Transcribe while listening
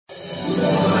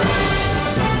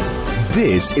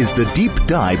This is The Deep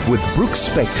Dive with Brooks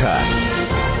Spector.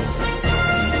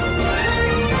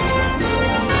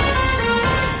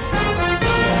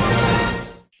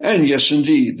 And yes,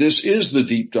 indeed, this is The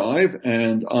Deep Dive,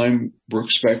 and I'm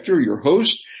Brooks Spector, your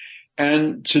host.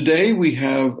 And today we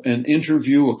have an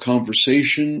interview, a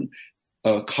conversation,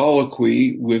 a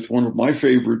colloquy with one of my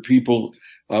favorite people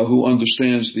who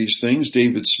understands these things,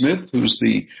 David Smith, who's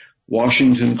the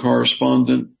Washington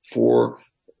correspondent for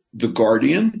The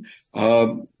Guardian.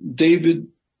 David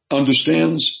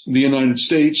understands the United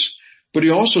States, but he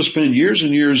also spent years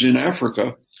and years in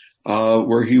Africa,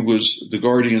 where he was The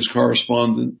Guardian's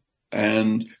correspondent,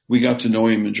 and we got to know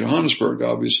him in Johannesburg,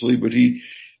 obviously, but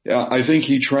I think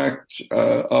he tracked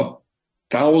up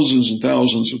thousands and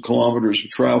thousands of kilometers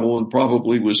of travel and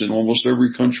probably was in almost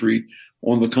every country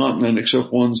on the continent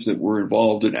except ones that were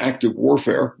involved in active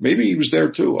warfare. Maybe he was there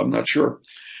too, I'm not sure.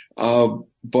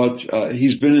 But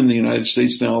he's been in the United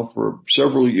States now for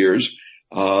several years,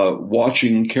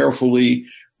 watching carefully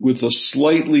with a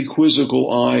slightly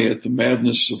quizzical eye at the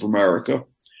madness of America.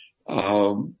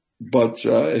 But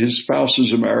his spouse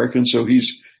is American, so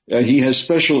he has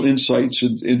special insights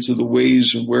into the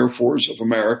ways and wherefores of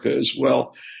America as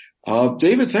well.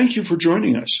 David, thank you for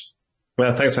joining us.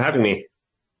 Well, thanks for having me.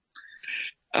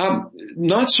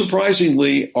 Not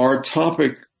surprisingly, our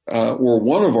topic, or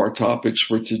one of our topics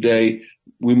for today,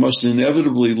 we must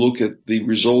inevitably look at the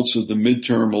results of the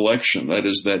midterm election. That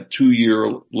is that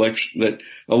 2-year election, that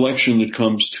election that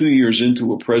comes 2 years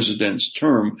into a president's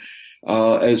term.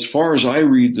 As far as I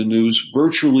read the news,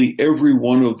 virtually every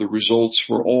one of the results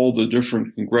for all the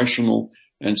different congressional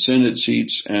and Senate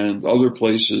seats and other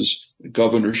places,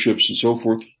 governorships and so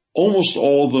forth, almost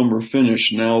all of them are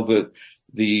finished now that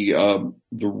the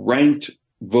ranked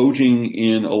voting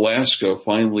in Alaska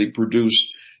finally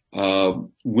produced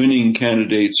winning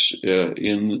candidates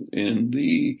in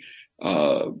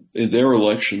their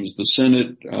elections. The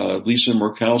Senate, Lisa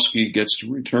Murkowski gets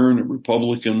to return, a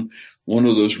Republican, one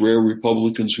of those rare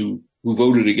Republicans who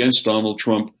voted against Donald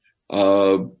Trump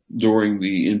during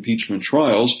the impeachment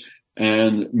trials,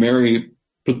 and Mary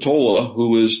Peltola,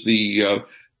 who is the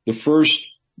first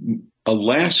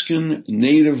Alaskan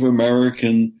Native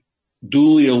American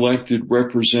duly elected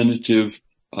representative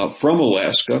from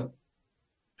Alaska,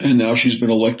 and now she's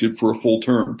been elected for a full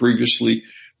term. Previously,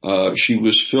 she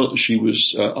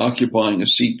was occupying a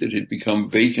seat that had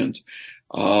become vacant.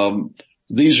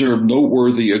 These are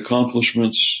noteworthy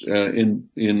accomplishments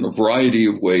in a variety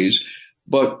of ways,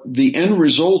 but the end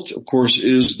result, of course,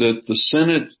 is that the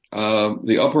Senate,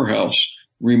 the upper house,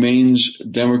 remains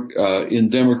in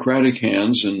Democratic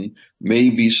hands and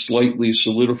may be slightly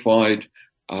solidified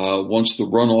once the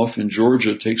runoff in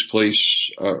Georgia takes place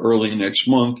early next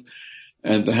month.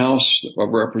 And the House of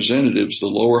Representatives, the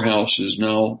lower house, is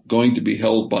now going to be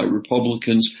held by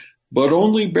Republicans, but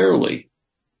only barely.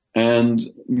 And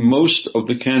most of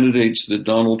the candidates that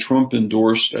Donald Trump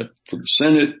endorsed for the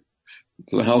Senate,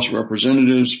 for the House of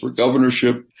Representatives, for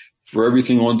governorship, for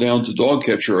everything on down to dog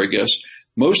catcher, I guess,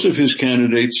 most of his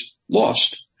candidates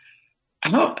lost.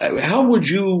 How would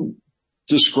you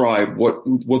describe what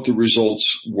the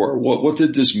results were? What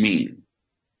did this mean?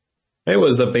 It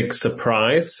was a big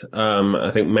surprise.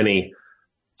 I think many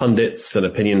pundits and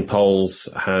opinion polls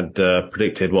had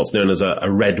predicted what's known as a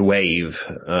red wave,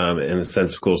 in the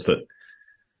sense, of course, that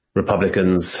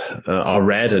Republicans are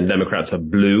red and Democrats are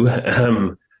blue. At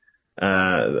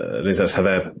least that's how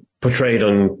they're portrayed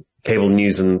on cable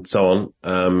news and so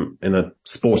on, in a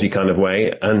sporty kind of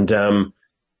way. And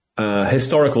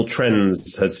historical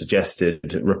trends had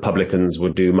suggested Republicans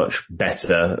would do much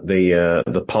better.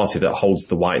 The party that holds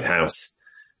the White House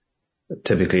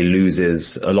typically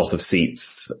loses a lot of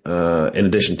seats. In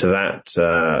addition to that,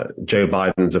 Joe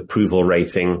Biden's approval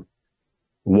rating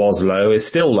was low, is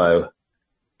still low,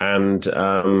 and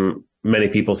many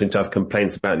people seem to have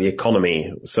complaints about the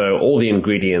economy. So all the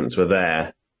ingredients were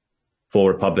there for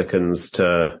Republicans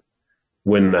to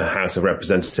win the House of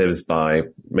Representatives by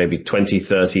maybe 20,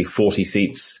 30, 40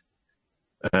 seats,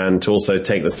 and to also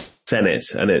take the Senate.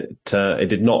 And it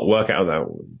did not work out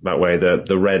that way.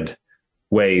 The red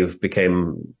wave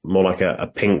became more like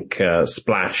a pink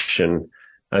splash. And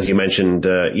as you mentioned,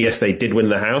 yes, they did win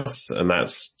the House, and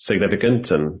that's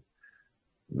significant. And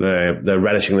they're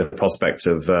relishing the prospect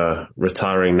of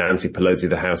retiring Nancy Pelosi,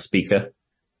 the House Speaker.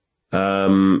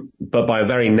 But by a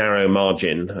very narrow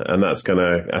margin, and that's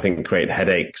gonna, I think, create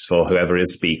headaches for whoever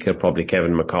is Speaker, probably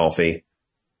Kevin McCarthy.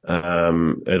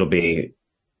 It'll be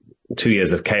 2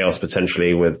 years of chaos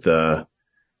potentially with the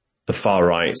far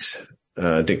right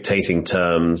dictating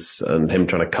terms and him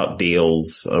trying to cut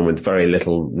deals and with very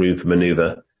little room for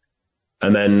maneuver.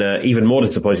 And then even more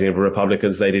disappointing for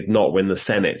Republicans, they did not win the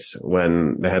Senate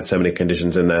when they had so many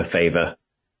conditions in their favor.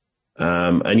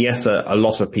 And yes, a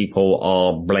lot of people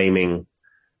are blaming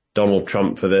Donald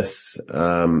Trump for this.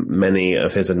 Many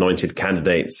of his anointed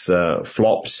candidates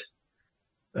flopped,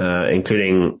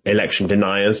 including election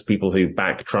deniers, people who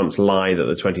back Trump's lie that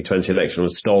the 2020 election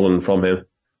was stolen from him.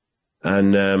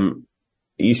 And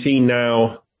you see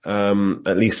now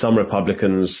at least some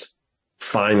Republicans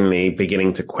finally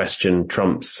beginning to question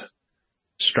Trump's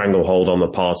stranglehold on the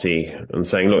party and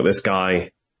saying, look, this guy,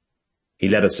 he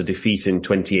led us to defeat in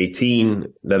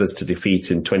 2018, led us to defeat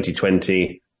in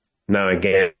 2020, now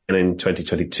again in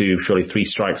 2022, surely 3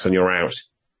 strikes and you're out.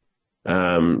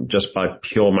 Just by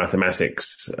pure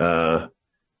mathematics,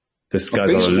 this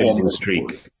guy's on a losing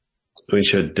streak. We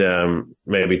should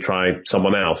maybe try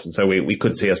someone else. And so we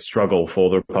could see a struggle for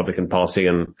the Republican Party.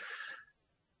 And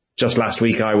just last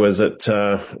week I was at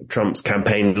Trump's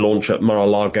campaign launch at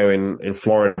Mar-a-Lago in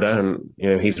Florida, and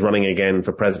he's running again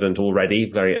for president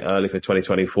already, very early for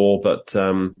 2024. But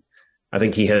I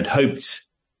think he had hoped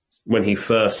when he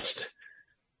first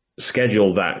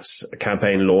scheduled that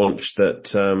campaign launch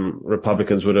that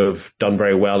Republicans would have done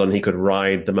very well and he could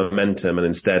ride the momentum, and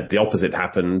instead the opposite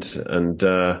happened, and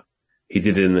he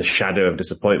did it in the shadow of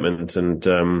disappointment. And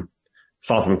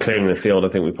far from clearing the field, I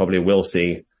think we probably will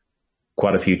see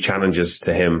quite a few challenges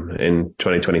to him in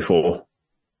 2024.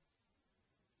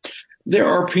 There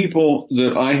are people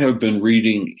that I have been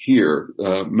reading here,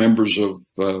 members of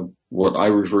what I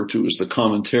refer to as the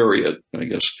commentariat, I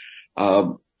guess,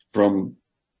 from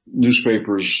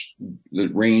newspapers that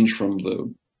range from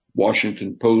the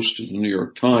Washington Post to the New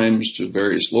York Times to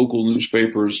various local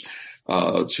newspapers,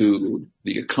 to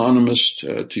The Economist,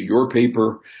 to your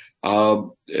paper,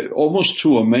 almost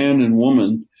to a man and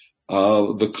woman.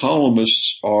 The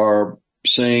columnists are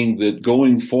saying that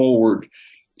going forward,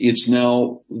 it's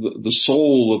now the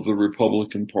soul of the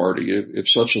Republican Party, if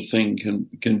such a thing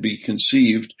can be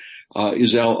conceived,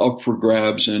 is now up for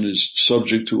grabs and is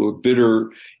subject to a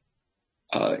bitter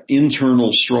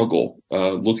internal struggle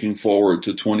looking forward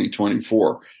to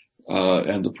 2024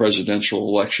 and the presidential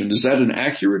election. Is that an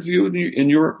accurate view in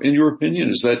your opinion?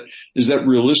 Is that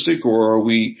realistic, or are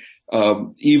we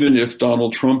even if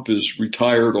Donald Trump is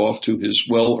retired off to his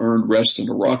well-earned rest in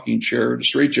a rocking chair and a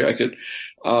straitjacket,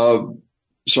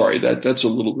 sorry, that's a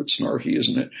little bit snarky,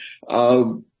 isn't it?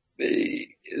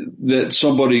 That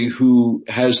somebody who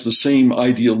has the same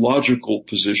ideological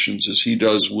positions as he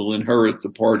does will inherit the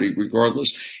party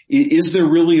regardless. Is there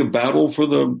really a battle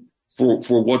for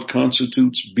what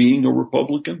constitutes being a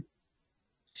Republican?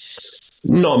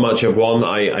 Not much of one.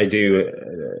 I do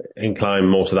incline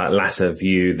more to that latter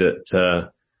view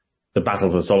that the battle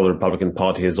for the soul of the Republican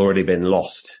Party has already been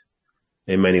lost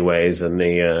in many ways, and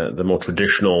the more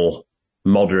traditional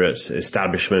moderate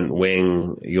establishment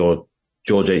wing, your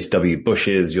George H.W.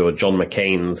 Bush's, your John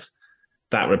McCain's,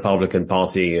 that Republican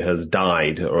Party has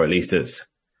died, or at least it's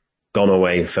gone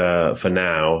away for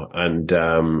now. And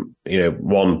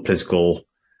one political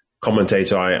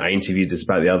commentator I interviewed just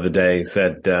about the other day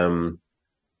said the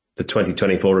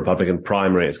 2024 Republican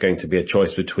primary is going to be a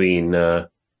choice between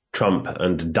Trump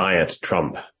and Diet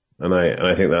Trump, and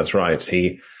I think that's right.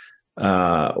 He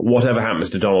whatever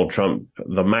happens to Donald Trump,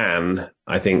 the man,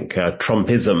 I think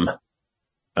Trumpism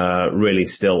really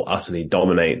still utterly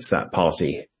dominates that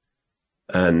party.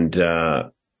 And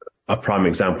a prime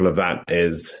example of that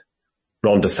is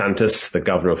Ron DeSantis, the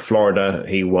governor of Florida.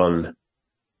 He won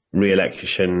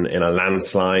re-election in a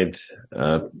landslide,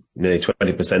 nearly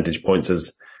 20 percentage points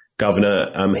as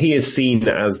governor. He is seen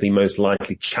as the most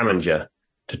likely challenger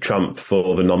to Trump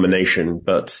for the nomination,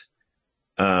 but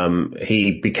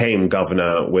he became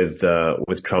governor with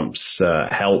Trump's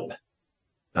help.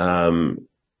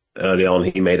 Early on,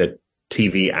 he made a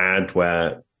TV ad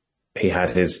where he had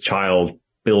his child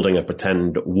building a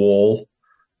pretend wall,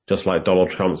 just like Donald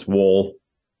Trump's wall.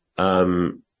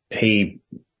 He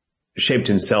shaped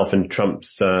himself in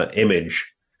Trump's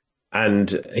image, and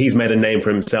he's made a name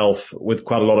for himself with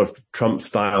quite a lot of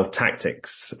Trump-style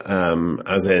tactics,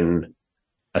 as in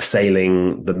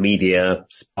assailing the media,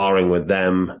 sparring with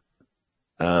them,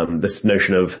 this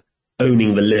notion of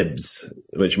owning the libs,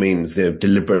 which means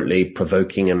deliberately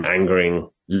provoking and angering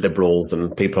liberals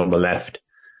and people on the left.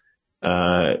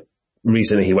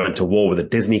 Recently he went to war with the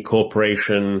Disney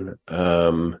Corporation.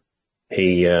 And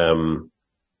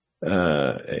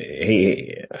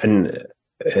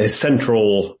his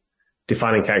central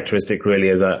defining characteristic really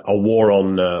is a war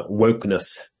on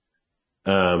wokeness.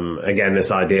 Again, this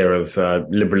idea of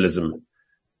liberalism,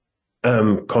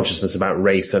 consciousness about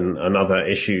race and other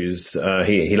issues.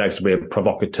 He likes to be a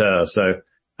provocateur. So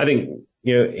I think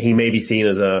he may be seen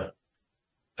as an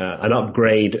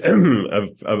upgrade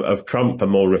of Trump, a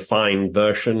more refined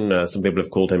version. Some people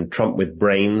have called him Trump with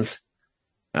brains,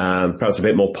 perhaps a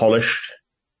bit more polished.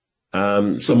 Some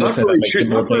would say that makes him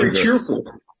more dangerous. Cheerful.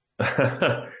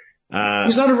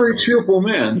 He's not a very cheerful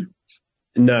man.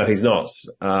 No, he's not.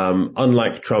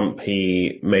 Unlike Trump,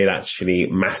 he may actually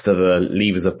master the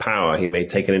levers of power. He may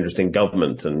take an interest in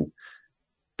government, and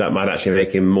that might actually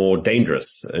make him more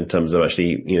dangerous in terms of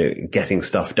actually, getting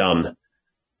stuff done.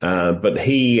 But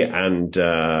he and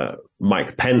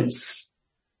Mike Pence,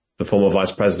 the former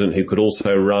vice president who could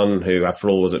also run, who after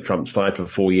all was at Trump's side for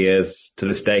 4 years, to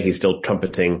this day he's still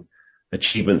trumpeting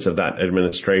achievements of that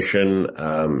administration.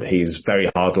 He's very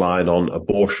hardline on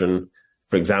abortion,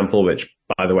 for example, which,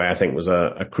 by the way, I think was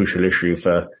a crucial issue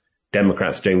for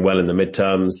Democrats doing well in the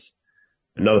midterms.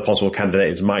 Another possible candidate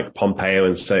is Mike Pompeo,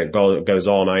 and so it goes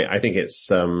on. I think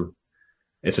it's a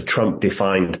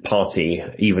Trump-defined party,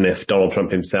 even if Donald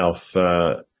Trump himself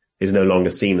is no longer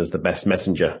seen as the best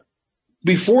messenger.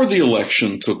 Before the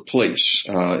election took place,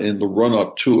 in the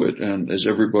run-up to it, and as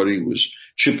everybody was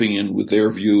chipping in with their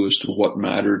view as to what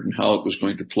mattered and how it was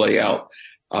going to play out,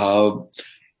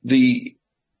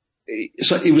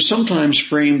 it was sometimes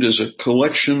framed as a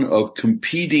collection of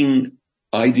competing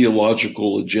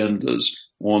ideological agendas.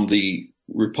 On the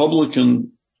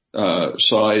Republican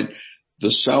side, the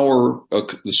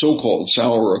so-called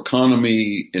sour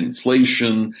economy,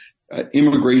 inflation,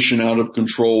 immigration out of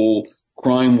control,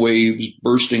 crime waves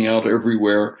bursting out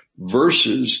everywhere,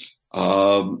 versus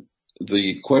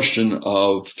the question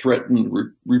of threatened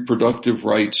reproductive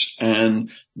rights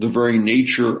and the very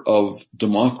nature of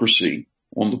democracy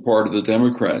on the part of the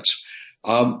Democrats.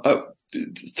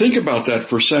 Think about that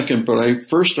for a second, but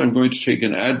I'm going to take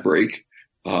an ad break,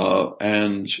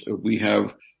 and we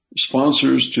have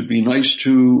sponsors to be nice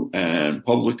to and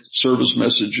public service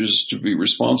messages to be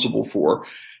responsible for,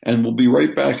 and we'll be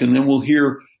right back, and then we'll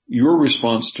hear your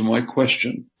response to my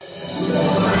question.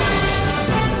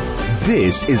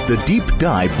 This is The Deep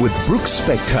Dive with Brooks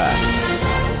Spector.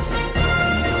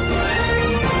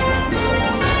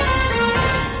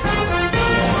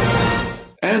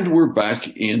 And we're back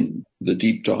in The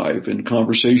Deep Dive in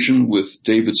conversation with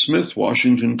David Smith,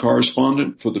 Washington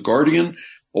correspondent for The Guardian,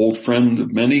 old friend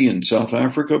of many in South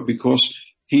Africa, because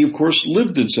he, of course,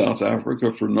 lived in South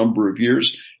Africa for a number of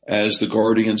years as The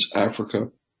Guardian's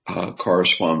Africa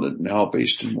correspondent, now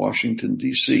based in Washington,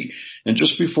 D.C. And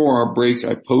just before our break,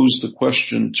 I posed the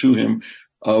question to him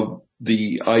of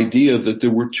the idea that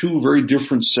there were two very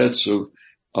different sets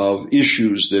of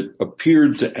issues that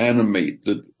appeared to animate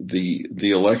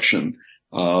the election.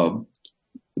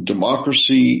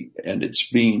 Democracy and it's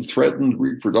being threatened,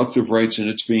 reproductive rights and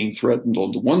it's being threatened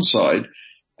on the one side,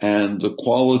 and the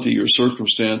quality or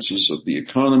circumstances of the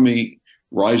economy,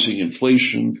 rising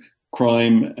inflation,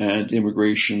 crime and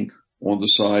immigration on the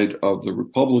side of the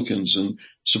Republicans. And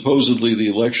supposedly the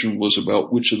election was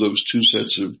about which of those two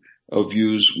sets of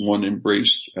views one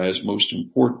embraced as most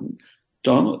important.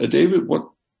 David,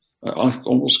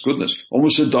 almost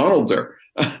said Donald there.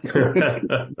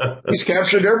 He's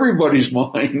captured everybody's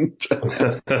mind.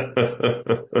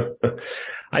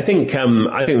 I think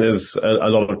there's a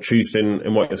lot of truth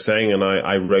in what you're saying, and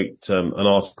I wrote an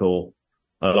article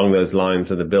along those lines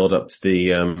in the build up to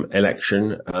the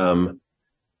election.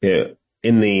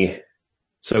 In the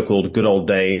so-called good old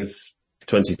days,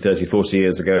 20, 30, 40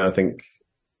 years ago, I think,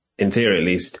 in theory at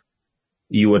least,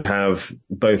 you would have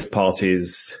both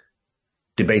parties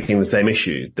debating the same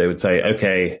issue. They would say,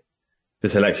 okay,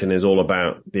 this election is all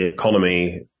about the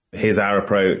economy. Here's our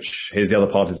approach. Here's the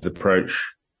other party's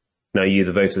approach. Now you,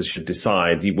 the voters, should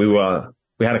decide. We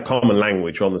had a common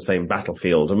language on the same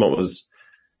battlefield. And what was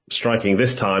striking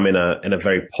this time in a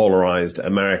very polarized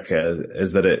America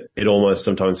is that it almost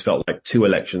sometimes felt like two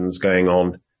elections going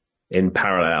on in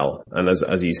parallel. And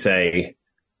as you say,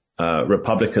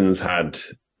 Republicans had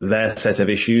their set of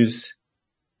issues,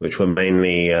 which were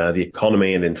mainly the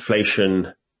economy and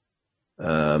inflation,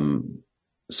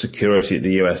 security at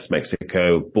the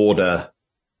US-Mexico border,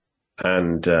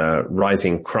 and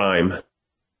rising crime.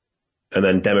 And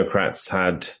then Democrats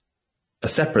had a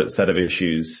separate set of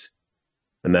issues,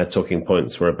 and their talking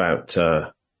points were about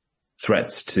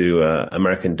threats to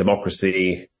American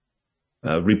democracy,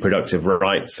 reproductive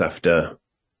rights after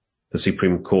the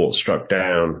Supreme Court struck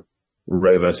down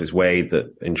Roe versus Wade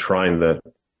that enshrined the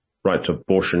right to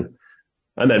abortion,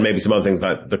 and then maybe some other things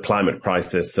like the climate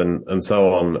crisis and so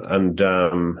on.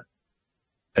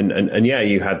 And yeah,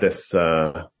 you had this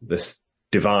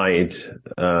divide,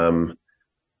 and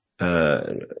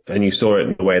you saw it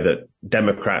in the way that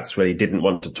Democrats really didn't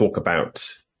want to talk about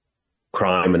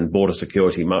crime and border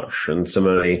security much. And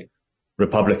similarly,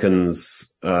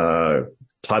 Republicans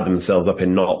tied themselves up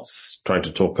in knots trying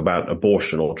to talk about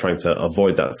abortion or trying to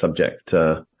avoid that subject.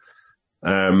 And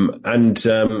in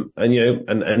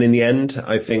the end,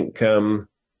 I think the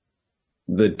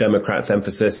Democrats'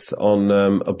 emphasis on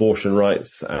abortion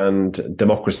rights and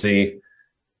democracy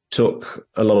took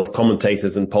a lot of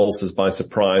commentators and pollsters by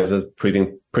surprise as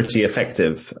proving pretty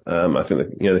effective. I think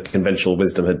that, the conventional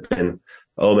wisdom had been,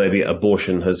 maybe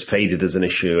abortion has faded as an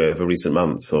issue over recent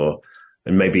months,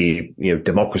 and maybe,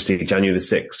 democracy, January the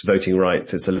 6th, voting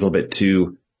rights, it's a little bit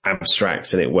too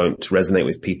abstract and it won't resonate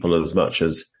with people as much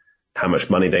as how much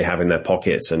money they have in their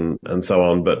pocket and so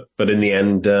on. But in the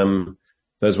end,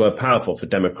 those were powerful for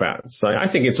Democrats. I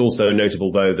think it's also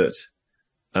notable though that,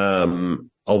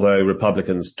 although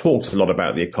Republicans talked a lot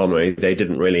about the economy, they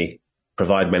didn't really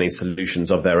provide many solutions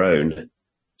of their own.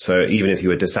 So even if you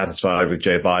were dissatisfied with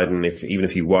Joe Biden, even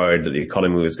if you worried that the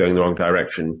economy was going the wrong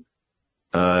direction,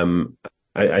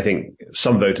 I think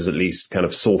some voters at least kind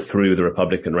of saw through the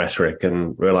Republican rhetoric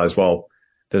and realized, well,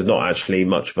 there's not actually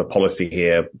much of a policy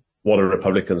here. What are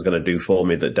Republicans going to do for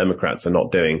me that Democrats are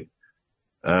not doing?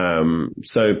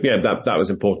 That was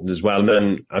important as well. And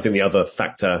then I think the other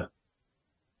factor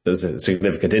that was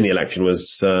significant in the election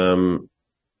was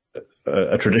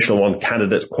a traditional one,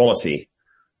 candidate quality.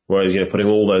 Whereas, putting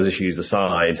all those issues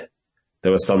aside,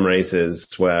 there were some races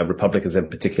where Republicans in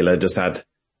particular just had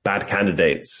bad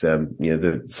candidates.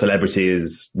 The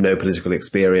celebrities, no political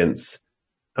experience.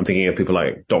 I'm thinking of people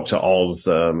like Dr. Oz,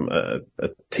 a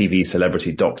TV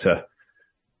celebrity doctor,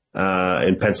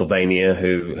 in Pennsylvania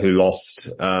who lost,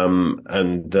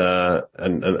 and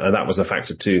that was a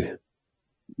factor too.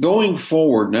 Going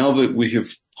forward, now that we have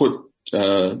put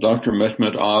Dr.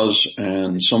 Mehmet Oz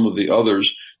and some of the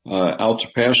others out to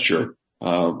pasture,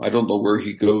 I don't know where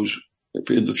he goes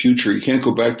in the future. He can't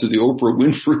go back to the Oprah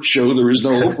Winfrey show. There is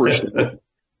no Oprah show.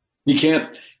 He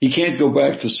can't go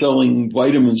back to selling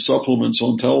vitamin supplements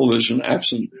on television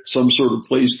absent some sort of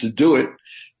place to do it.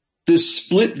 This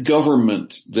split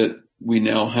government that we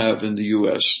now have in the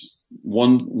U.S.,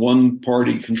 one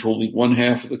party controlling one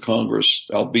half of the Congress,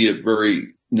 albeit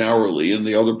very narrowly, and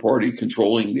the other party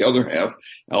controlling the other half,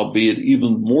 albeit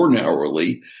even more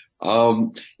narrowly,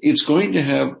 it's going to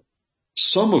have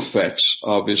some effects,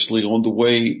 obviously, on the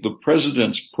way the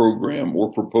president's program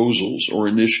or proposals or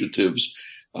initiatives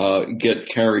get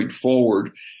carried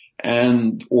forward,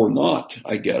 or not,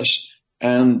 I guess.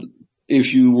 And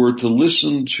if you were to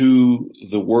listen to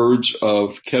the words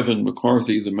of Kevin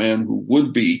McCarthy, the man who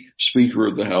would be Speaker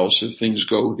of the House if things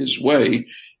go his way,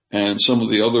 and some of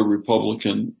the other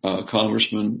Republican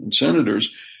congressmen and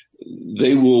senators,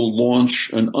 they will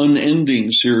launch an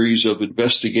unending series of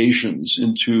investigations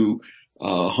into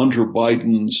Hunter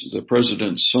Biden's, the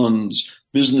president's son's,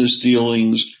 business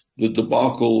dealings, the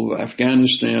debacle of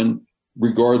Afghanistan,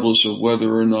 regardless of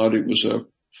whether or not it was a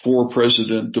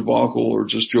for-president debacle or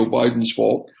just Joe Biden's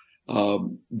fault,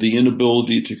 the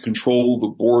inability to control the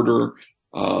border,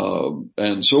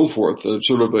 and so forth,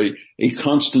 sort of a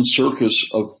constant circus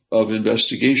of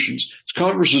investigations. It's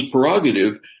Congress's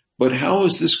prerogative, but how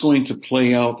is this going to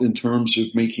play out in terms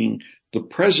of making the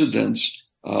president's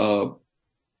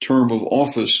term of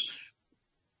office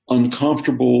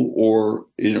uncomfortable or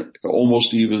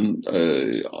almost even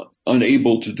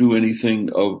unable to do anything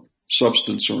of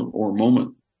substance or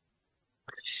moment?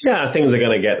 Yeah, things are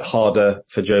going to get harder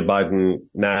for Joe Biden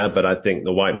now, but I think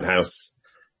the White House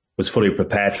was fully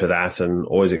prepared for that and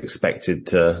always expected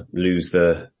to lose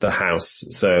the House.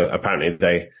 So apparently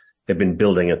they've been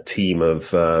building a team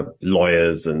of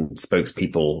lawyers and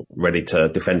spokespeople ready to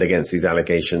defend against these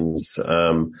allegations.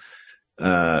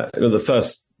 The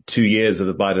first 2 years of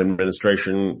the Biden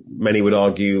administration, many would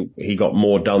argue he got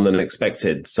more done than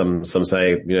expected. Some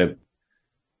say,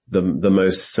 the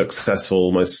most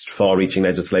successful, most far-reaching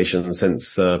legislation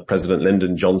since President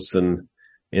Lyndon Johnson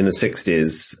in the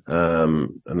 60s,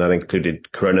 and that included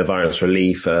coronavirus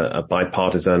relief, a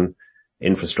bipartisan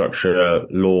infrastructure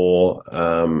law,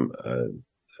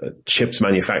 Chips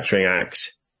Manufacturing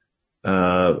Act,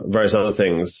 various other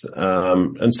things.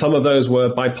 And some of those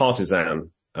were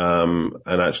bipartisan, and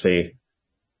actually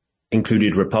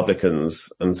included Republicans.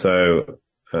 And so,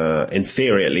 in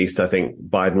theory, at least, I think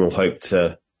Biden will hope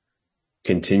to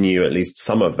continue at least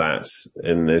some of that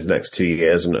in his next 2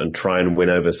 years and try and win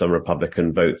over some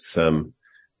Republican votes,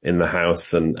 in the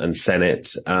House and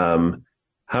Senate.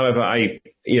 However, I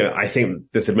think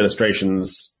this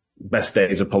administration's best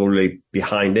days are probably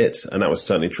behind it. And that was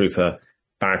certainly true for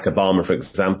Barack Obama, for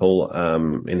example.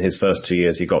 In his first 2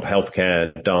 years, he got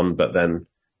healthcare done, but then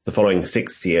the following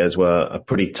 6 years were a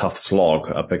pretty tough slog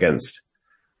up against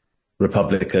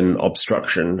Republican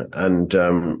obstruction. And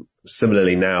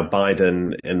similarly now,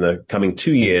 Biden, in the coming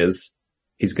 2 years,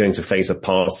 he's going to face a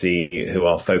party who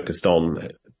are focused on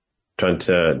trying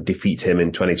to defeat him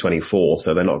in 2024.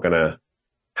 So they're not going to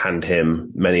hand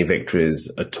him many victories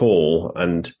at all.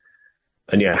 And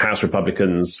yeah, House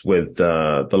Republicans with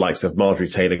the likes of Marjorie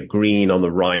Taylor Greene on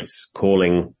the right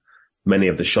calling many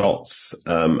of the shots.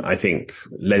 I think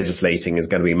legislating is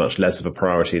going to be much less of a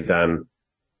priority than,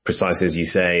 precisely as you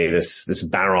say, this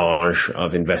barrage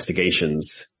of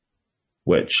investigations,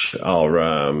 which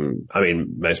are,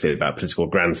 mostly about political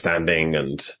grandstanding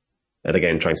and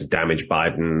again, trying to damage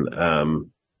Biden.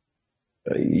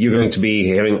 You're going to be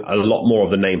hearing a lot more of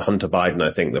the name Hunter Biden,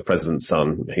 I think, the president's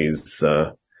son. He's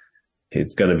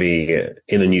going to be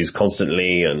in the news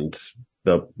constantly, and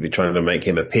they'll be trying to make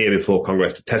him appear before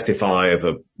Congress to testify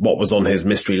over what was on his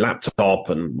mystery laptop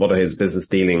and what are his business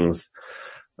dealings.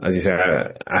 As you say,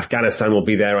 Afghanistan will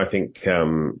be there, I think,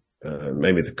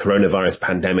 maybe the coronavirus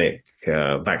pandemic,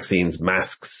 vaccines,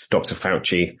 masks, Dr.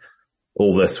 Fauci,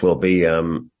 all this will be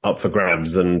up for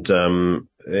grabs. And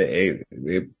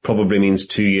it probably means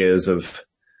 2 years of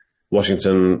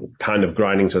Washington kind of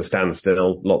grinding to a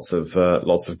standstill, lots of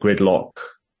gridlock,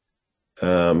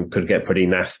 could get pretty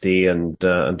nasty and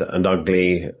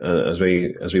ugly, as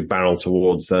we barrel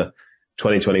towards,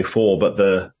 2024.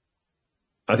 But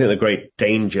I think the great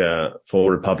danger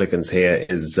for Republicans here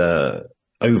is,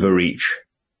 overreach,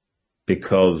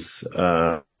 because,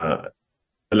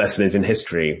 the lesson is in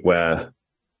history where,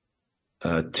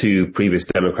 two previous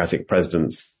Democratic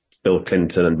presidents, Bill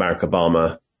Clinton and Barack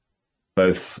Obama,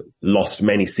 both lost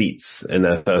many seats in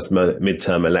their first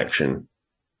midterm election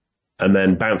and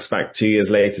then bounced back 2 years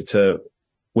later to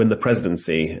win the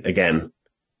presidency again.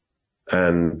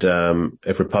 And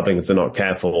if Republicans are not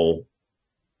careful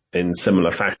in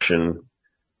similar fashion,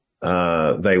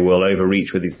 they will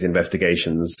overreach with these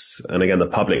investigations. And again, the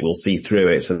public will see through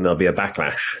it and there'll be a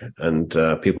backlash, and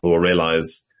people will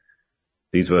realize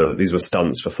these were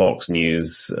stunts for Fox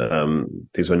News.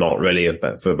 These were not really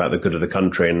about the good of the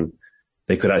country, and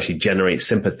they could actually generate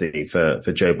sympathy for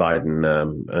Joe Biden,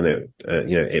 and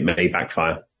it may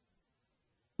backfire.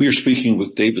 We are speaking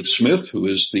with David Smith, who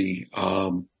is the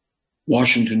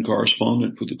Washington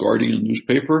correspondent for the Guardian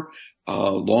newspaper,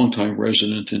 longtime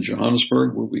resident in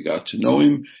Johannesburg, where we got to know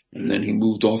him, and then he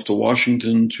moved off to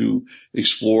Washington to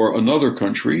explore another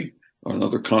country,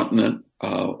 another continent,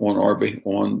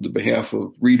 on the behalf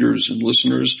of readers and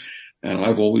listeners. And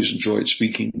I've always enjoyed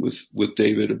speaking with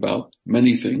David about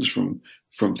many things from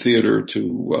theater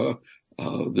to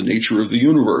the nature of the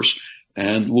universe.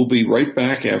 And we'll be right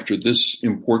back after this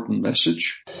important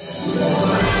message.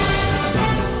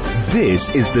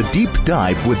 This is the Deep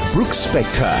Dive with Brooks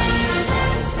Spector.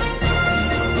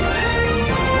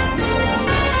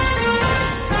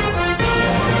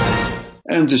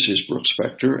 And this is Brooks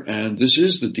Spector, and this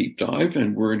is the Deep Dive,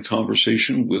 and we're in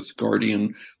conversation with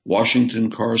Guardian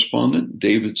Washington correspondent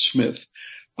David Smith.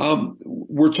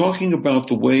 We're talking about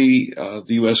the way the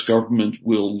U.S. government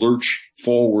will lurch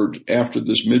forward after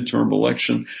this midterm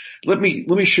election. Let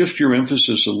me shift your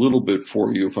emphasis a little bit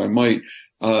for you, if I might.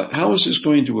 How is this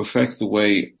going to affect the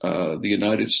way the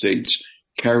United States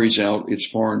carries out its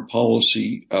foreign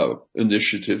policy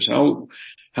initiatives? How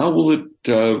will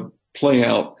it play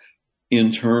out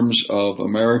in terms of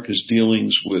America's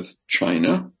dealings with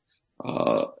China,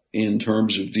 in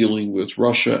terms of dealing with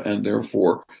Russia and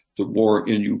therefore the war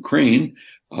in Ukraine,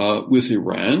 with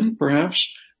Iran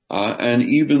perhaps, and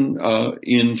even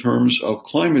in terms of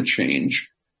climate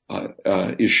change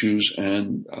issues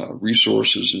and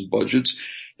resources and budgets?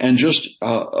 And just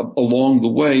along the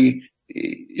way,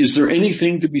 is there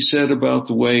anything to be said about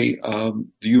the way the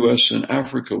U.S. and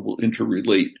Africa will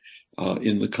interrelate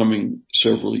in the coming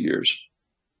several years?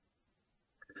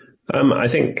 I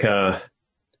think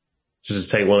just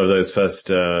to take one of those first,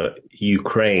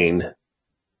 Ukraine,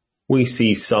 we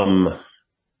see some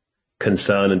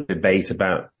concern and debate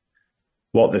about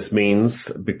what this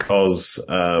means because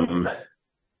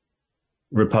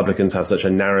Republicans have such a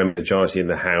narrow majority in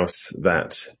the House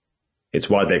that it's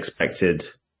widely expected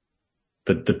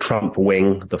that the Trump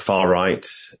wing, the far right,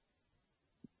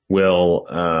 will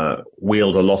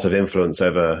wield a lot of influence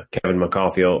over Kevin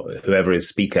McCarthy or whoever is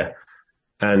Speaker.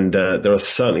 And there are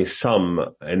certainly some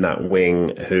in that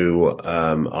wing who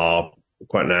are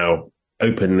quite now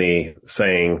openly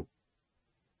saying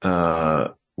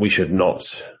we should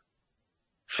not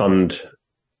fund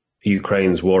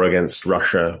Ukraine's war against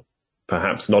Russia,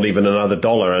 perhaps not even another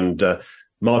dollar. And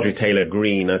Marjorie Taylor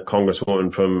Greene, a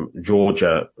congresswoman from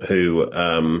Georgia, who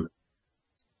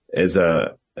is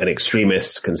an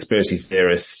extremist, conspiracy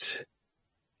theorist,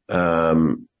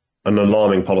 an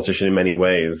alarming politician in many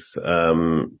ways.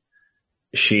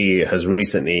 She has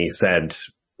recently said,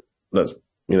 let's,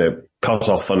 cut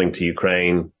off funding to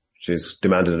Ukraine. She's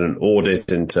demanded an audit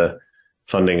into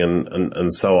funding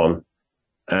and so on.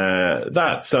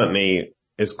 That certainly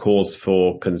is cause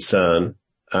for concern.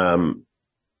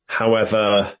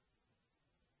 However,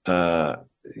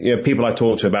 people I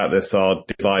talk to about this are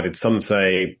divided. Some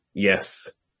say, yes,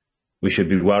 we should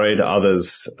be worried.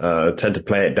 Others tend to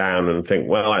play it down and think,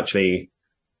 well, actually,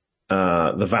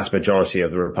 the vast majority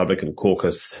of the Republican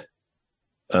caucus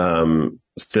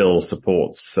still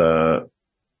supports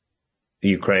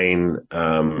Ukraine,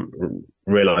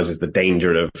 realizes the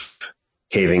danger of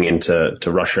caving into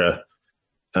Russia.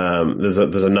 There's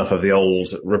enough of the old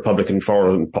Republican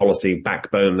foreign policy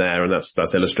backbone there, and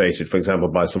that's illustrated, for example,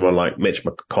 by someone like Mitch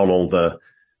McConnell, the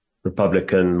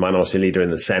Republican minority leader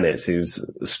in the Senate, who's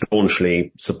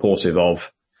staunchly supportive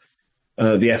of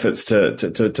the efforts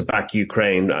to back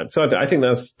Ukraine. So I think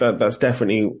that's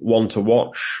definitely one to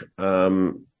watch.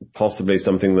 Possibly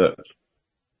something that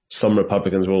some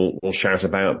Republicans will shout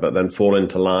about, but then fall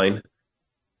into line.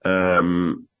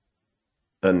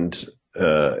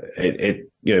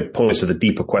 It points to the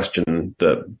deeper question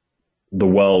that the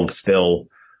world still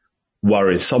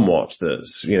worries somewhat,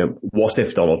 that, what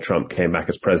if Donald Trump came back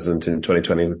as president in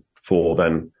 2024,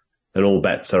 then all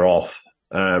bets are off.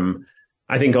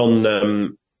 I think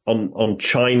on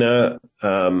China,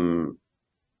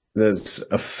 there's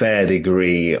a fair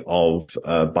degree of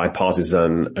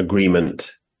bipartisan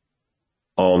agreement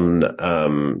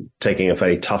on taking a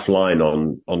very tough line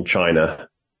on China.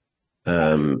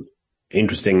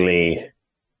 Interestingly,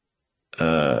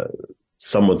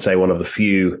 some would say one of the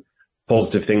few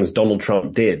positive things Donald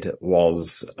Trump did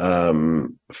was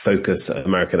focus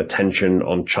American attention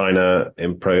on China,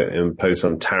 impose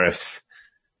on tariffs.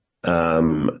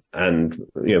 Biden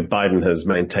has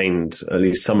maintained at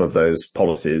least some of those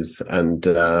policies, and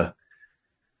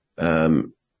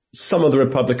some of the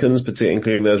Republicans, particularly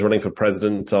including those running for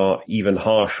president, are even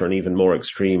harsher and even more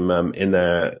extreme in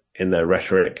their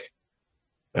rhetoric.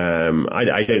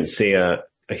 I don't see a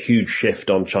huge shift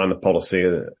on China policy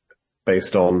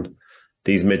based on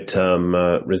these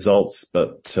midterm results,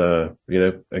 but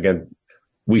again,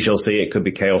 we shall see. It could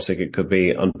be chaotic, it could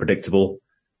be unpredictable.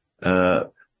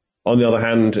 On the other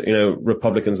hand,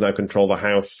 Republicans now control the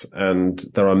House, and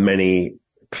there are many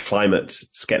climate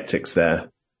skeptics there.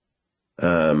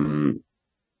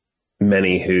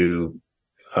 Many who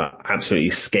are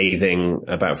absolutely scathing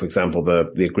about, for example,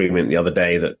 the agreement the other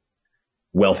day that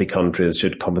wealthy countries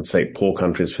should compensate poor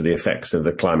countries for the effects of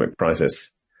the climate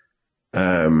crisis.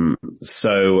 That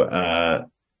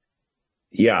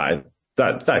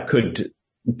could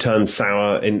turn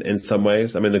sour in some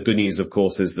ways. I mean, the good news, of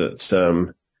course, is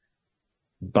that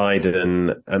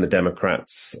Biden and the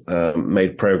Democrats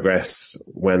made progress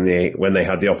when they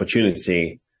had the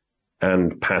opportunity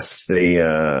and passed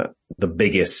the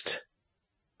biggest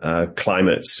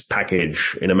climate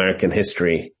package in American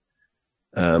history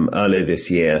earlier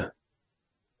this year.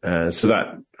 So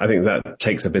that, I think that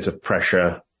takes a bit of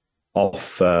pressure off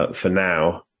for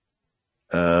now.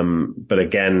 But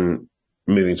again,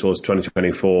 moving towards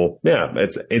 2024,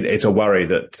 it's a worry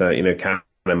that can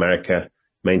America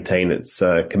maintain its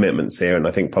commitments here? And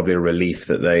I think probably a relief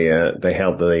that they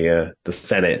held the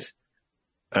Senate.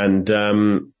 And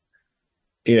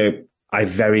I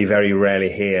very, very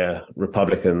rarely hear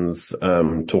Republicans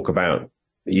talk about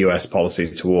U.S.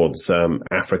 policy towards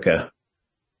Africa.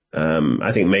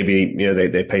 I think maybe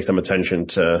they pay some attention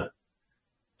to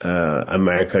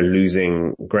America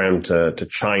losing ground to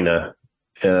China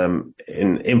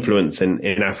in influence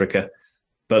in Africa,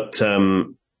 but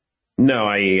no,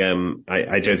 I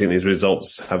don't think these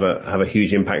results have a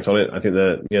huge impact on it. I think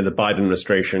the Biden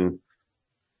administration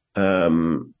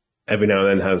every now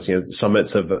and then has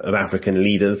summits of African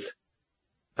leaders,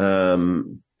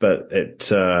 but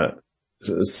it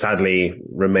sadly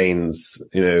remains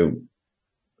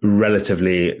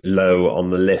relatively low on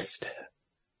the list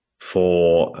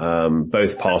for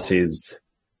both parties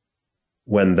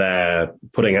when they're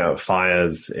putting out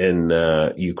fires in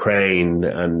Ukraine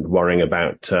and worrying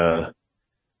about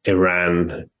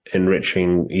Iran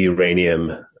enriching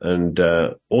uranium and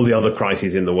all the other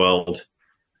crises in the world.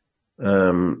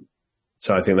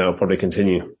 So I think that will probably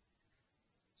continue.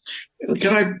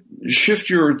 Can I shift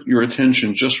your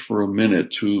attention just for a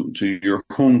minute to your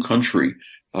home country,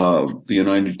 the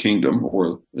United Kingdom,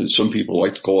 or as some people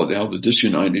like to call it now, the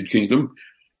disunited kingdom?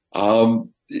 I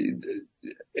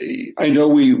know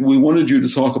we wanted you to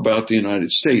talk about the United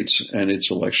States and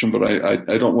its election, but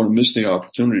I don't want to miss the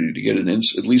opportunity to get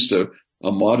at least a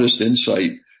modest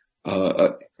insight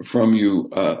from you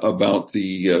about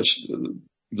the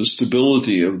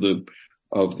stability of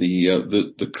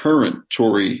the current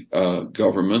Tory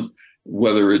government,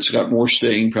 whether it's got more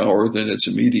staying power than its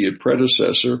immediate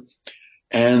predecessor.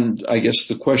 And I guess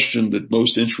the question that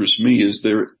most interests me is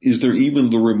there even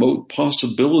the remote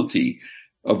possibility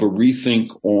of a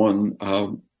rethink on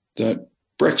that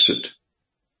Brexit?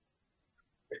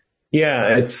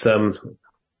 Yeah, it's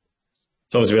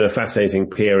obviously been a fascinating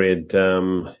period.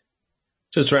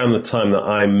 Just around the time that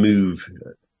I moved,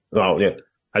 well, yeah,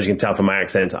 as you can tell from my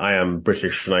accent, I am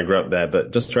British and I grew up there,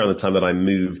 but just around the time that I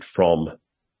moved from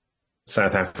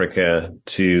South Africa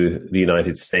to the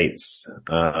United States,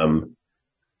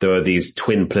 there were these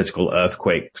twin political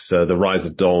earthquakes, the rise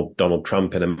of Donald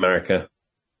Trump in America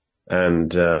and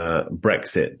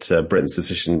Brexit, Britain's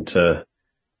decision to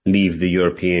leave the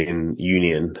European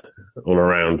Union all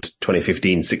around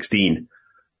 2015-16.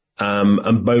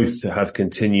 And both have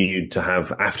continued to have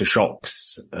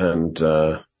aftershocks, and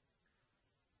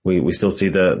we still see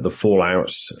the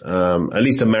fallout. At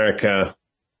least America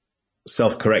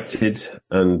self-corrected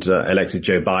and elected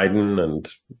Joe Biden, and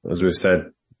as we've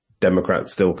said,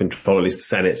 Democrats still control at least the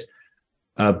Senate.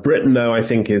 Britain, though, I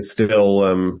think is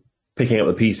still picking up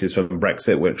the pieces from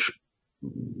Brexit, which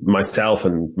myself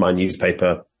and my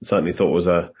newspaper certainly thought was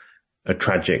a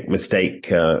tragic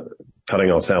mistake,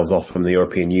 cutting ourselves off from the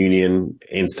European Union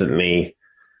instantly,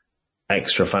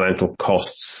 extra financial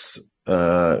costs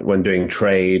when doing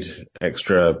trade,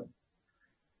 extra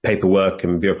paperwork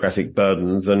and bureaucratic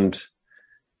burdens. And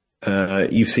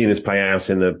you've seen this play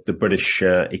out in the British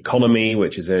economy,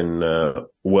 which is in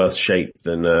worse shape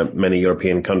than many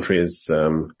European countries,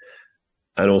 and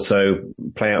also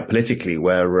play out politically,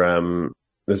 where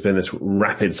there's been this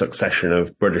rapid succession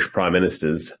of British prime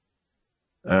ministers,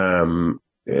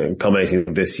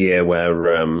 culminating this year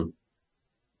where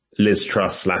Liz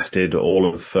Truss lasted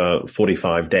all of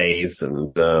 45 days,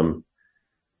 and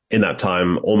in that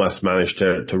time almost managed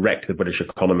to wreck the British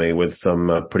economy with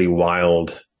some pretty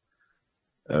wild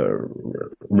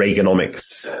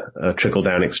Reaganomics,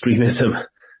 trickle-down extremism.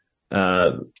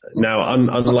 Now,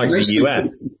 unlike the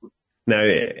US, now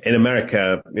in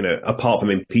America, apart from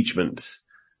impeachment,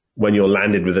 when you're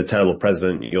landed with a terrible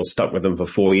president, you're stuck with them for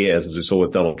 4 years, as we saw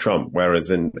with Donald Trump. Whereas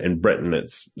in Britain,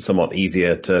 it's somewhat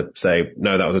easier to say,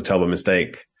 no, that was a terrible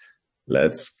mistake.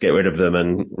 Let's get rid of them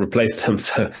and replace them.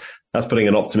 So that's putting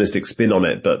an optimistic spin on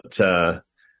it. But,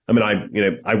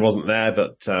 I wasn't there,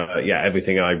 but,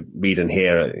 everything I read and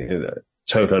hear,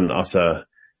 total and utter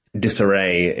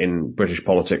disarray in British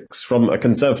politics from a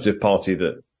Conservative party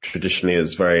that traditionally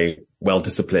is very well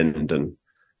disciplined and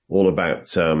all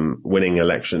about winning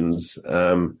elections.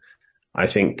 I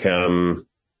think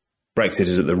Brexit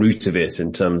is at the root of it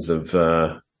in terms of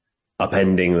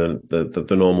upending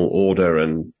the normal order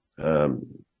and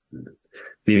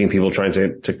leaving people trying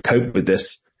to cope with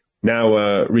this.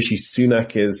 Now Rishi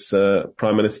Sunak is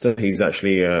Prime Minister. He's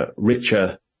actually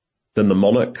richer than the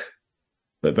monarch,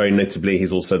 but very notably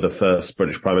he's also the first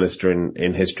British Prime Minister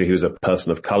in history who's a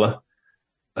person of colour.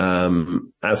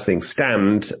 As things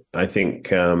stand, I think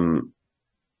the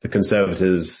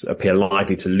Conservatives appear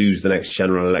likely to lose the next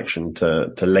general election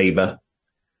to Labour.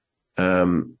 But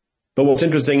what's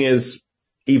interesting is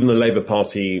even the Labour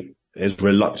Party is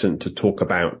reluctant to talk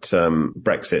about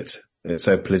Brexit. It's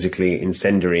so politically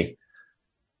incendiary.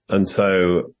 And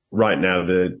so right now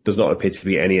there does not appear to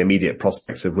be any immediate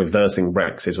prospects of reversing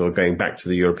Brexit or going back to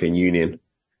the European Union.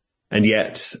 And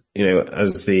yet,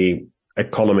 as the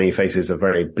economy faces a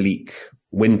very bleak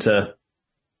winter,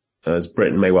 as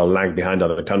Britain may well lag behind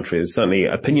other countries. Certainly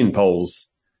opinion polls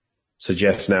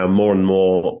suggest now more and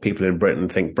more people in Britain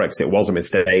think Brexit was a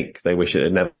mistake. They wish it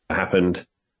had never happened.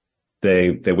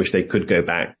 They wish they could go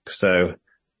back. So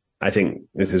I think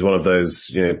this is one of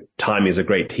those, time is a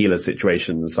great healer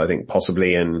situations. I think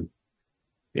possibly in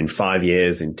 5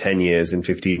 years, in 10 years, in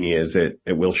 15 years, it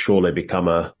will surely become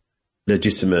a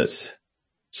legitimate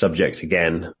subject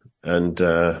again. And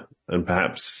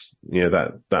perhaps,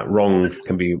 that wrong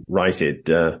can be righted.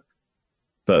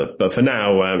 But for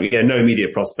now, no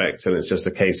immediate prospect. And it's just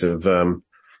a case of,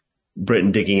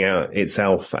 Britain digging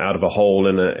itself out of a hole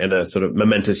in a sort of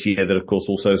momentous year that of course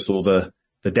also saw the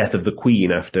death of the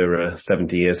Queen after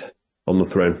 70 years on the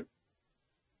throne.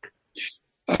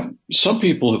 Some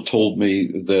people have told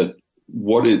me that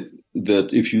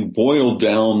if you boil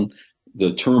down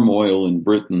the turmoil in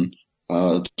Britain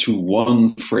to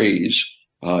one phrase,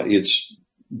 it's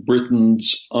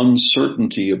Britain's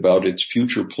uncertainty about its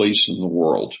future place in the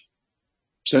world.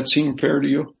 Does that seem fair to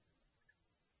you?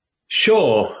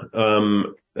 Sure.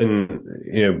 And,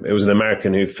 it was an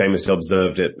American who famously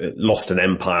observed it lost an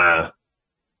empire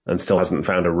still hasn't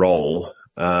found a role.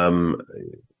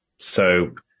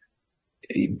 So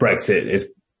Brexit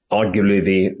is arguably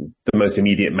the most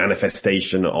immediate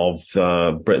manifestation of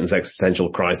Britain's existential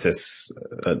crisis,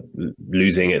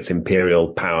 losing its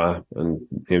imperial power and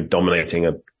dominating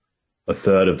a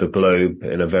third of the globe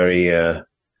in a very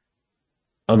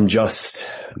unjust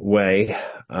way,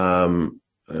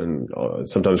 and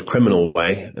sometimes criminal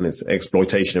way, and its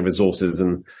exploitation of resources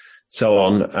and so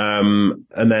on.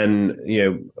 And then,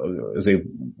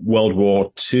 World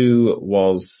War II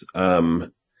was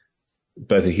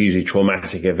both a hugely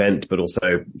traumatic event, but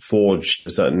also forged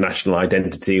a certain national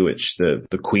identity, which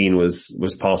the Queen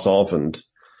was part of, and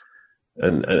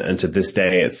to this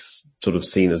day, it's sort of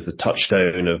seen as the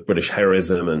touchstone of British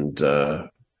heroism, and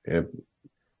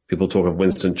people talk of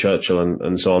Winston Churchill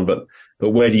and so on. But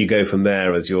where do you go from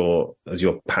there as your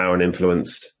power and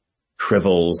influence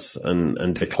shrivels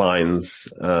and declines,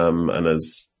 and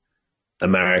as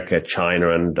America,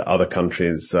 China, and other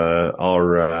countries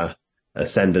are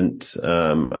ascendant?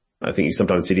 I think you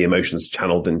sometimes see the emotions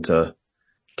channeled into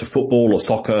football or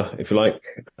soccer, if you like.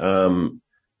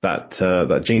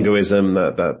 That jingoism,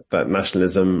 that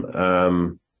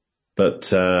nationalism.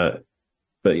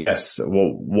 But yes,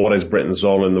 what is Britain's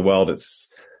role in the world? It's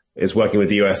working with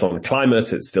the US on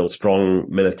climate. It's still strong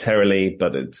militarily,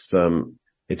 but it's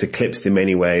eclipsed in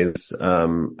many ways. I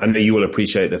know you will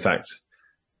appreciate the fact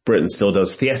Britain still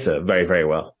does theatre very, very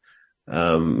well.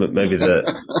 Maybe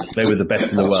the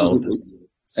best in the world.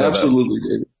 So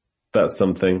Absolutely. That's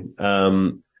something. I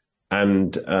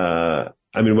mean,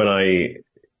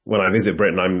 when I visit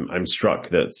Britain, I'm struck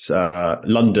that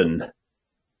London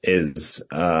is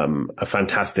a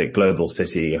fantastic global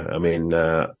city. I mean,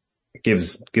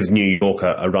 gives New York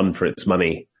a run for its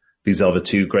money. These are the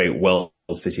two great world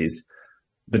cities.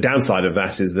 The downside of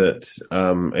that is that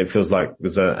it feels like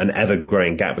there's an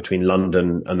ever-growing gap between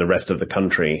London and the rest of the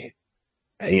country.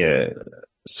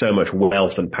 So much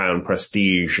wealth and power and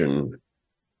prestige and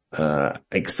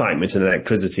excitement and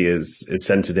electricity is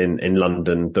centered in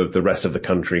London. The rest of the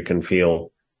country can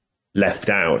feel left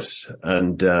out.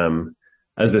 And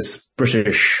as this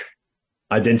British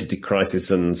identity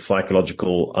crisis and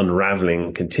psychological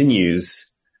unraveling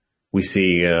continues, we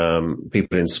see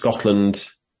people in Scotland,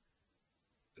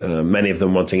 many of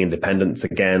them wanting independence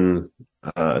again,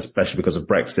 especially because of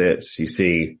Brexit. You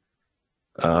see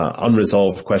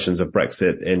unresolved questions of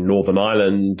Brexit in Northern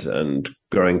Ireland, and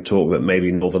growing talk that maybe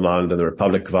Northern Ireland and the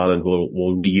Republic of Ireland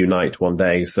will reunite one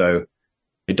day. So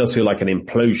it does feel like an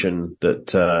implosion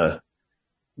that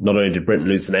not only did Britain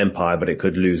lose an empire, but it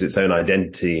could lose its own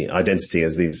identity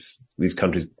as these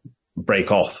countries break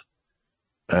off.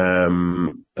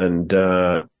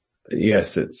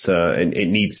 Yes, it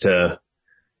needs to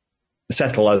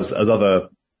settle as other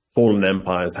fallen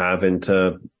empires have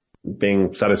into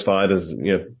being satisfied as,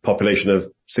 population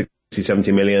of 60,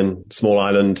 70 million, small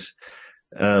island,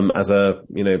 as a,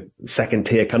 second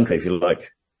tier country, if you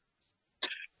like.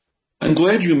 I'm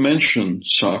glad you mentioned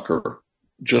soccer.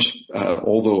 Just,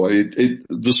 although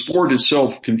the sport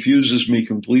itself confuses me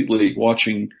completely,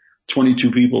 watching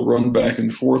 22 people run back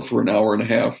and forth for an hour and a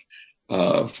half,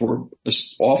 for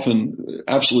often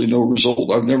absolutely no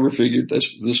result. I've never figured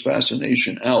this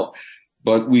fascination out.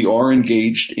 But we are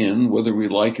engaged in, whether we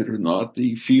like it or not,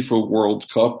 the FIFA World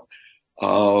Cup.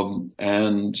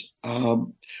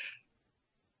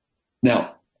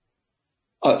 Now,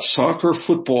 soccer,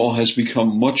 football has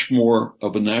become much more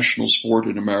of a national sport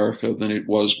in America than it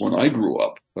was when I grew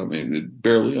up. I mean, it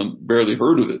barely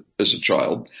heard of it as a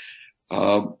child.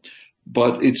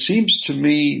 But it seems to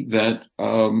me that,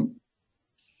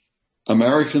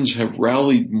 Americans have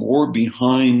rallied more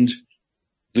behind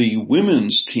the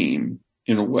women's team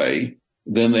in a way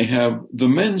than they have the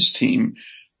men's team.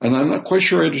 And I'm not quite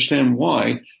sure I understand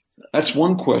why. That's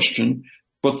one question.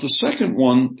 But the second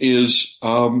one is,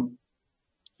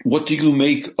 what do you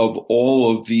make of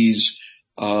all of these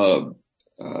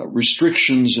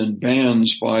restrictions and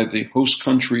bans by the host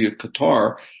country of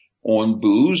Qatar on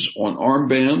booze, on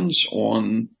armbands,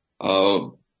 on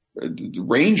the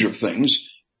range of things?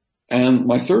 And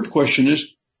my third question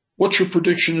is, what's your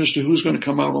prediction as to who's going to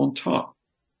come out on top?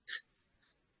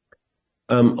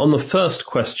 On the first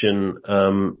question,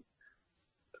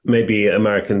 maybe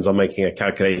Americans are making a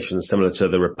calculation similar to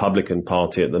the Republican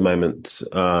Party at the moment,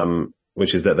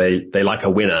 which is that they like a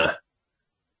winner.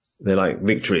 They like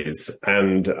victories.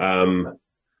 And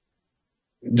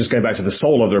just going back to the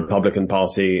soul of the Republican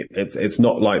Party, it's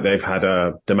not like they've had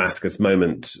a Damascus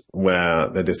moment where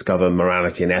they discover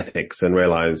morality and ethics and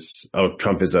realize, oh,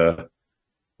 Trump is a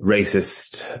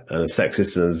racist,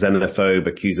 sexist and xenophobe,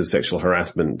 accused of sexual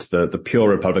harassment. The pure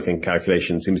Republican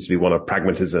calculation seems to be one of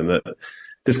pragmatism, that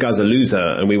this guy's a loser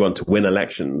and we want to win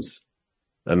elections.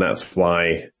 And that's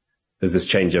why there's this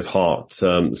change of heart.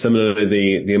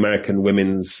 Similarly, the American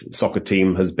women's soccer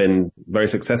team has been very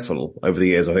successful over the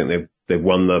years. I think they've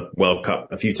won the World Cup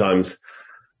a few times.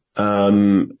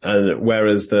 And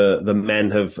whereas the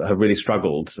men have really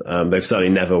struggled. They've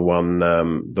certainly never won,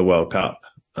 the World Cup.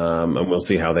 And we'll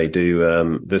see how they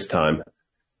do, this time.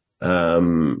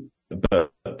 But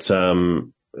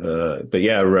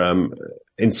yeah,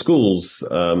 in schools,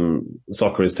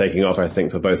 soccer is taking off, I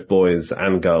think, for both boys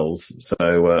and girls. So,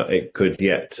 it could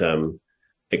yet,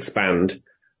 expand.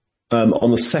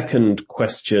 On the second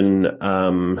question,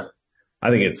 I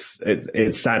think it's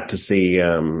sad to see,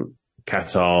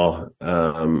 Qatar,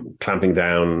 clamping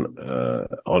down,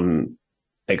 on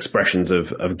expressions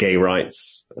of gay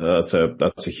rights. So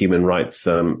that's a human rights,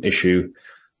 issue.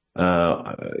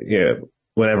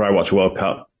 Whenever I watch a World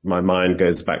Cup, my mind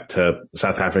goes back to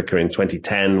South Africa in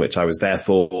 2010, which I was there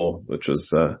for, which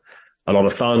was, a lot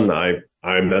of fun. I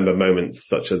remember moments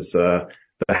such as, the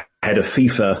head of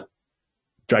FIFA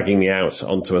dragging me out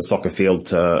onto a soccer field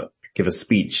to give a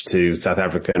speech to South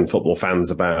African football fans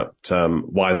about,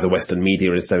 why the Western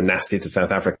media is so nasty to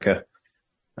South Africa.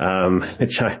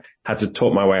 Which I had to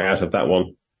talk my way out of that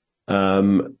one.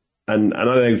 And I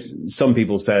know some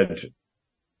people said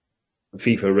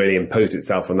FIFA really imposed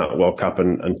itself on that World Cup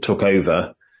and took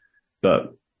over,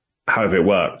 but however it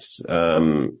works, I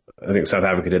think South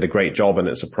Africa did a great job and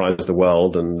it surprised the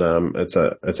world, and it's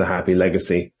a happy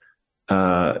legacy.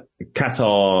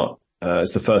 Qatar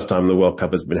is the first time the World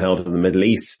Cup has been held in the Middle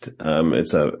East.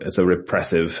 It's a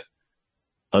repressive,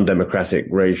 undemocratic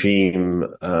regime.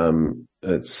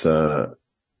 It's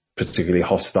particularly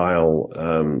hostile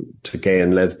to gay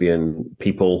and lesbian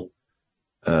people.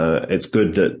 It's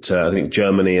good that I think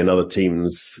Germany and other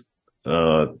teams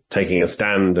are taking a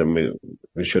stand, and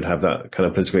we should have that kind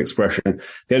of political expression.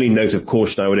 The only note of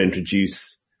caution I would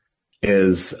introduce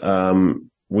is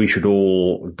we should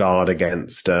all guard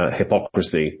against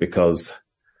hypocrisy, because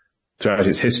throughout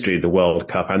its history, the World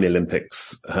Cup and the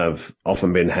Olympics have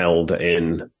often been held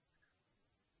in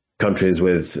countries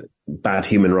with bad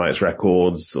human rights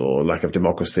records or lack of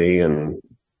democracy, and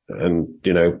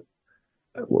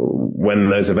when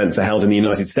those events are held in the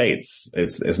United States,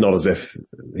 it's not as if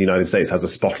the United States has a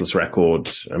spotless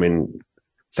record. I mean,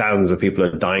 thousands of people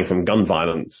are dying from gun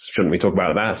violence. Shouldn't we talk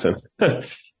about that?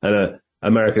 And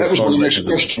America's that was my next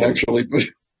question, actually. But,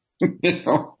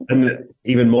 And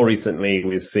even more recently,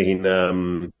 we've seen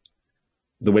the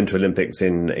Winter Olympics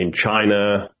in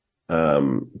China.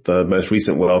 The most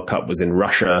recent World Cup was in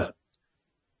Russia.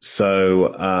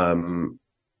 So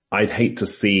I'd hate to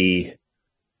see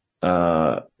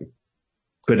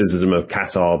criticism of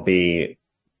Qatar be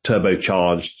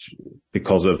turbocharged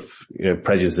because of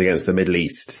prejudice against the Middle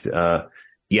East.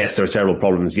 Yes, there are terrible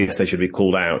problems. Yes, they should be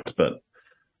called out, but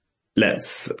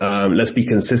let's be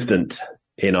consistent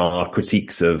in our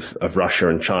critiques of Russia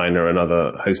and China and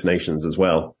other host nations as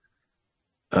well.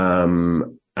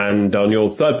 And on your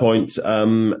third point,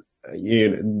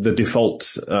 the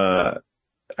default,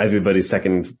 everybody's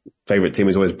second favorite team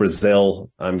is always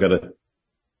Brazil. I'm going to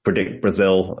predict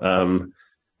Brazil.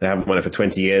 They haven't won it for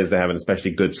 20 years. They have an especially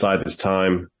good side this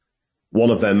time. One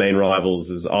of their main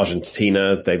rivals is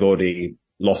Argentina. They've already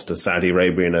lost to Saudi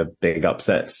Arabia in a big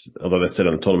upset, although they're still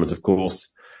in the tournament, of course.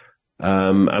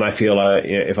 And I feel like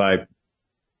if I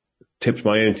tipped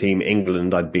my own team,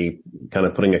 England, I'd be kind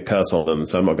of putting a curse on them.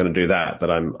 So I'm not going to do that,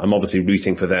 but I'm obviously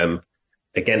rooting for them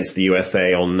against the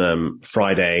USA on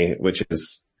Friday, which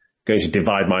is going to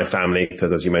divide my family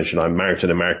because, as you mentioned, I'm married to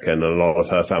an American and a lot of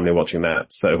her family are watching that.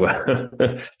 So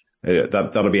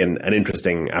that'll be an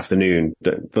interesting afternoon.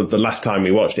 The last time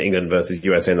we watched England versus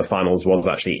USA in the finals was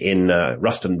actually in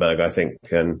Rustenburg, I think,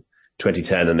 in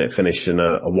 2010, and it finished in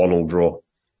a 1-1 draw.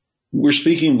 We're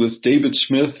speaking with David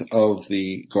Smith of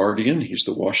The Guardian. He's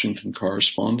the Washington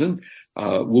correspondent.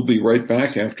 We'll be right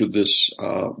back after this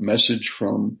message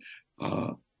from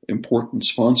important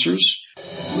sponsors.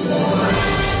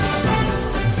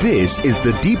 This is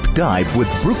The Deep Dive with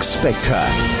Brooks Spector.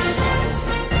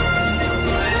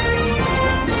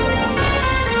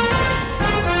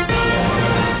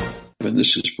 And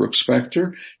this is Brooks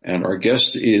Spector, and our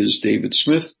guest is David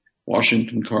Smith,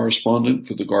 Washington correspondent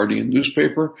for The Guardian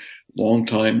newspaper,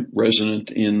 longtime resident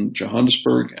in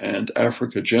Johannesburg and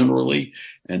Africa generally,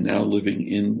 and now living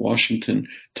in Washington.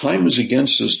 Time is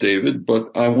against us, David,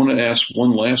 but I want to ask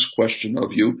one last question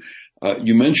of you.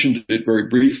 You mentioned it very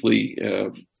briefly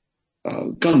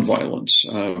gun violence.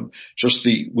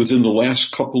 Within the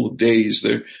last couple of days,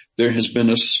 there has been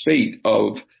a spate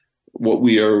of what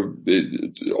we are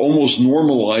almost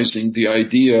normalizing the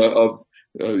idea of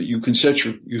you can set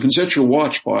your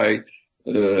watch by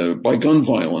gun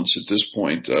violence at this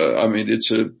point. I mean,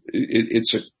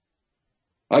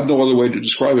 I have no other way to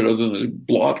describe it other than a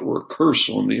blot or a curse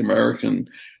on the American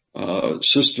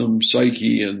system,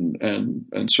 psyche,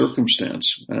 and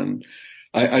circumstance. And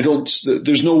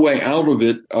there's no way out of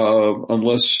it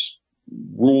unless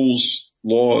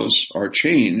laws are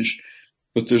changed.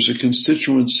 But there's a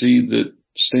constituency that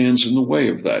stands in the way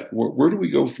of that. Where do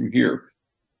we go from here?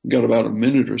 We've got about a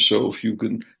minute or so if you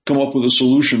can come up with a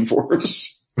solution for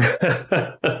us.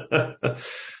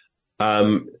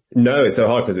 No, it's so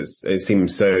hard because it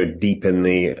seems so deep in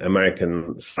the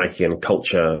American psyche and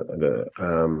culture,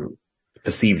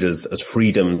 perceived as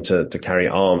freedom to carry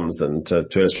arms. And to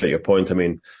illustrate your point, I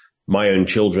mean, my own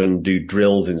children do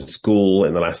drills in school.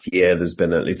 In the last year, there's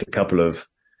been at least a couple of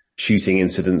shooting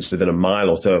incidents within a mile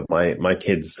or so of my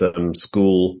kids'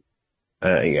 school.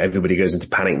 Everybody goes into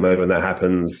panic mode when that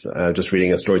happens. Just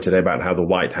reading a story today about how the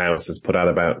White House has put out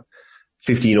about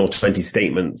 15 or 20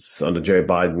 statements under Joe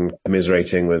Biden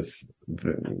commiserating with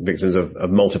victims of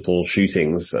multiple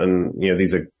shootings. And,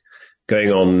 these are going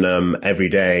on every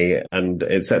day, and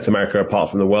it sets America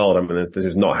apart from the world. I mean, this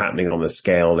is not happening on this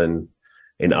scale in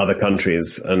other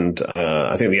countries. And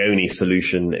I think the only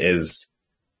solution is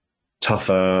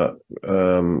tougher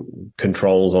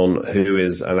controls on who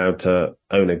is allowed to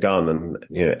own a gun, and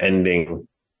ending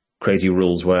crazy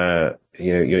rules where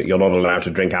you're not allowed to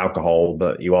drink alcohol,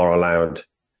 but you are allowed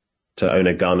to own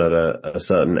a gun at a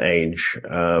certain age.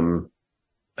 When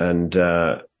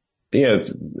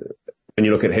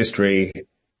you look at history,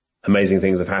 amazing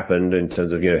things have happened in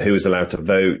terms of who is allowed to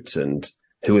vote and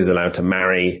who is allowed to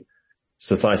marry.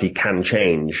 Society can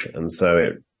change, and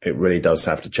so it really does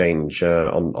have to change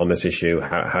on this issue,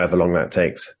 however long that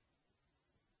takes.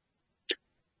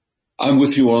 I'm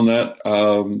with you on that.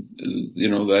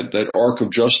 That arc of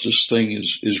justice thing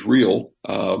is real.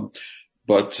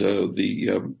 But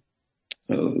the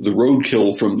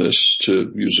roadkill from this,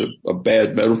 to use a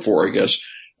bad metaphor, I guess,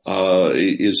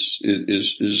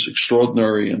 is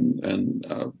extraordinary and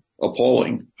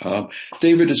appalling.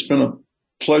 David, it's been a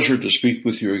pleasure to speak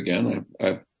with you again.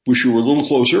 I wish you were a little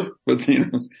closer, but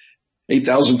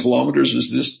 8,000 kilometers is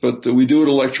this, but we do it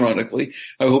electronically.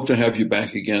 I hope to have you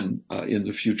back again in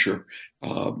the future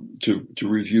to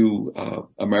review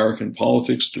American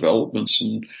politics, developments,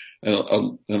 and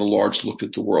a large look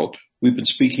at the world. We've been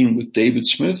speaking with David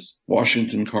Smith,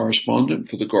 Washington correspondent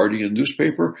for the Guardian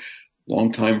newspaper,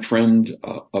 longtime friend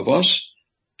of us,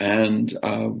 and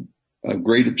a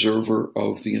great observer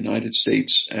of the United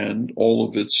States and all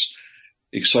of its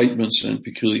excitements and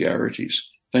peculiarities.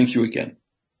 Thank you again.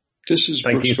 This is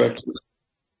Brooks Spector.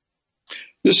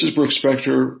 This is Brooks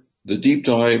Spector, The Deep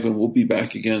Dive, and we'll be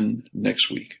back again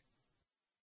next week.